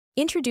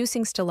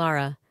Introducing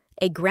Stelara,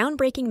 a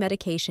groundbreaking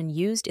medication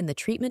used in the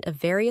treatment of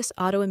various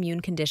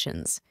autoimmune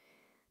conditions.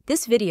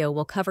 This video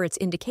will cover its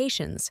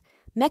indications,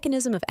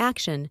 mechanism of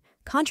action,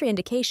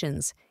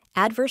 contraindications,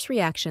 adverse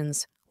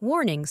reactions,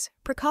 warnings,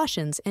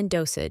 precautions, and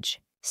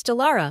dosage.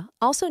 Stelara,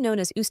 also known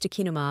as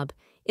ustekinumab,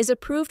 is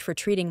approved for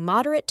treating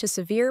moderate to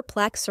severe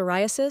plaque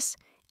psoriasis,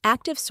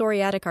 active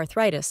psoriatic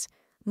arthritis,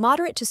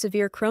 moderate to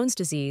severe Crohn's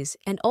disease,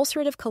 and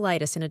ulcerative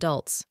colitis in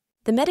adults.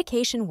 The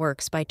medication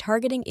works by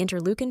targeting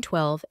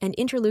interleukin-12 and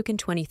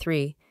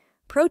interleukin-23,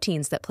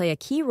 proteins that play a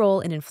key role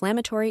in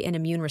inflammatory and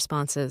immune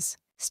responses.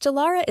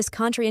 Stelara is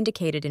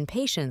contraindicated in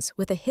patients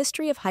with a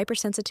history of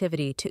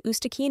hypersensitivity to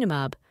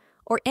ustekinumab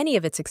or any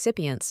of its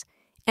excipients,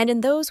 and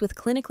in those with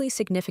clinically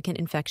significant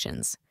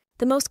infections.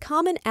 The most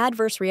common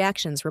adverse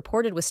reactions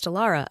reported with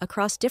Stelara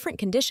across different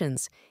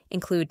conditions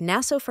include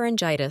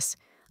nasopharyngitis,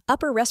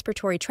 upper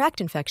respiratory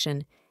tract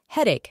infection,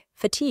 headache,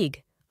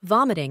 fatigue,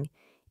 vomiting,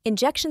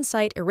 injection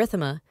site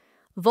erythema,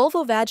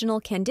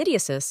 vulvovaginal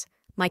candidiasis,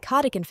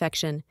 mycotic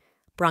infection,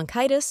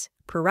 bronchitis,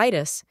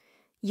 pruritus,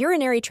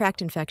 urinary tract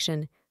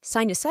infection,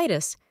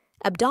 sinusitis,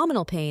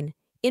 abdominal pain,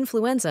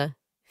 influenza,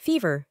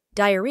 fever,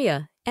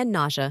 diarrhea, and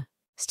nausea.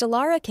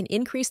 Stelara can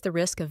increase the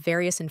risk of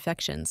various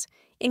infections,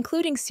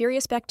 including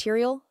serious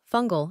bacterial,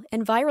 fungal,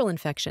 and viral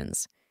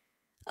infections.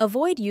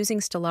 Avoid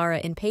using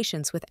Stelara in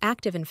patients with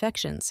active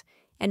infections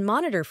and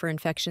monitor for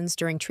infections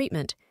during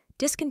treatment,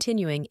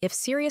 discontinuing if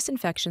serious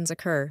infections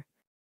occur.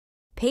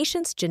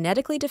 Patients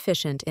genetically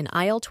deficient in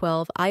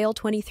IL-12,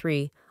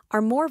 IL-23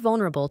 are more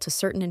vulnerable to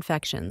certain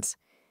infections.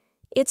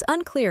 It's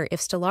unclear if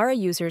Stelara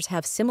users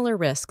have similar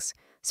risks,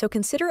 so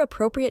consider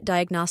appropriate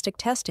diagnostic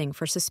testing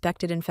for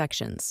suspected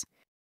infections.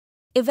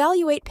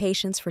 Evaluate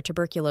patients for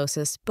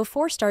tuberculosis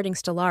before starting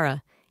Stelara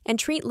and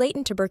treat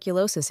latent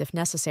tuberculosis if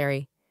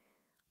necessary.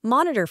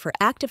 Monitor for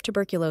active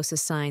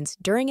tuberculosis signs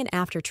during and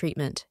after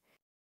treatment.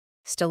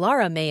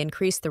 Stelara may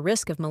increase the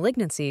risk of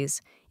malignancies,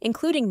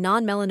 including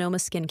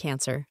non-melanoma skin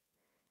cancer.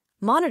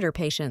 Monitor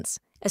patients,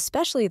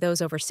 especially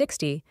those over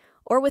 60,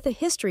 or with a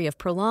history of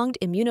prolonged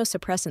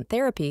immunosuppressant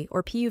therapy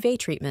or PUVA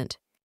treatment.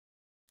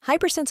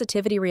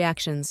 Hypersensitivity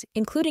reactions,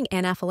 including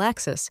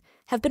anaphylaxis,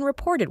 have been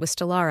reported with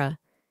Stelara.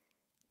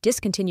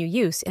 Discontinue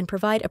use and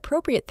provide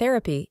appropriate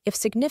therapy if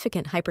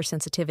significant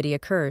hypersensitivity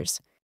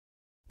occurs.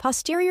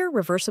 Posterior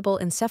reversible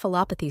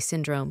encephalopathy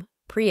syndrome,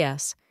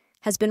 PRES,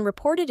 has been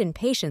reported in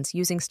patients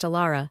using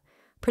Stelara,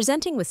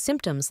 presenting with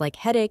symptoms like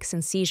headaches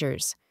and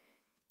seizures.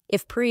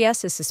 If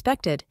PRES is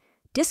suspected,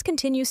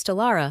 discontinue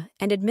Stelara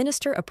and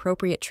administer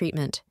appropriate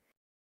treatment.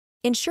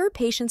 Ensure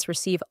patients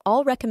receive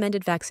all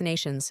recommended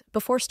vaccinations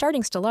before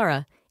starting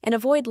Stelara and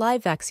avoid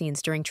live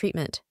vaccines during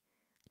treatment.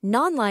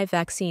 Non-live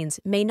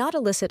vaccines may not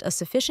elicit a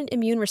sufficient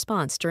immune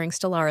response during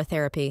Stelara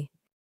therapy.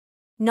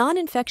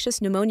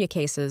 Non-infectious pneumonia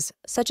cases,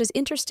 such as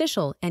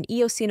interstitial and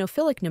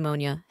eosinophilic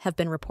pneumonia, have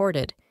been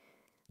reported.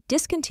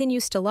 Discontinue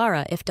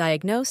Stelara if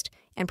diagnosed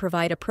and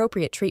provide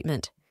appropriate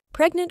treatment.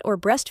 Pregnant or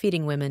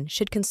breastfeeding women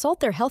should consult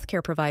their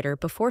healthcare provider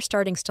before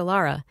starting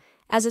Stelara,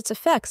 as its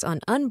effects on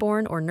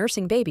unborn or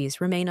nursing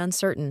babies remain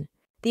uncertain.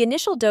 The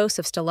initial dose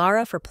of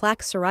Stelara for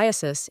plaque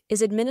psoriasis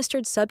is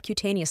administered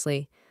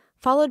subcutaneously,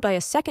 followed by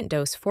a second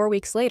dose 4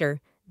 weeks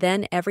later,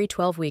 then every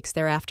 12 weeks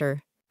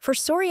thereafter. For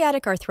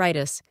psoriatic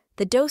arthritis,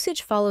 the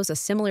dosage follows a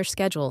similar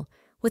schedule,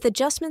 with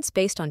adjustments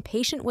based on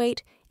patient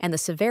weight and the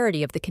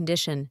severity of the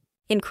condition.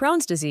 In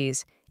Crohn's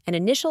disease, an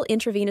initial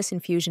intravenous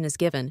infusion is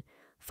given,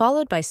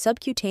 followed by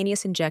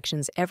subcutaneous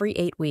injections every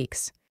 8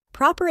 weeks.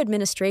 Proper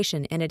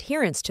administration and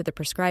adherence to the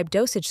prescribed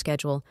dosage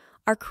schedule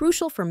are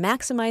crucial for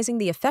maximizing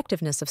the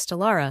effectiveness of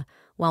Stelara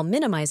while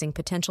minimizing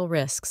potential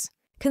risks.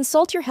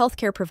 Consult your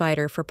healthcare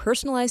provider for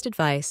personalized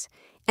advice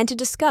and to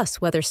discuss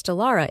whether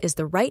Stelara is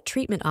the right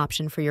treatment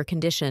option for your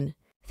condition.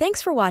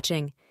 Thanks for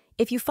watching.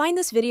 If you find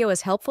this video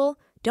as helpful,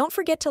 don't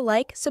forget to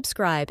like,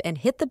 subscribe, and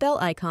hit the bell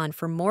icon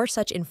for more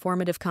such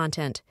informative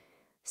content.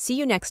 See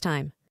you next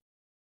time.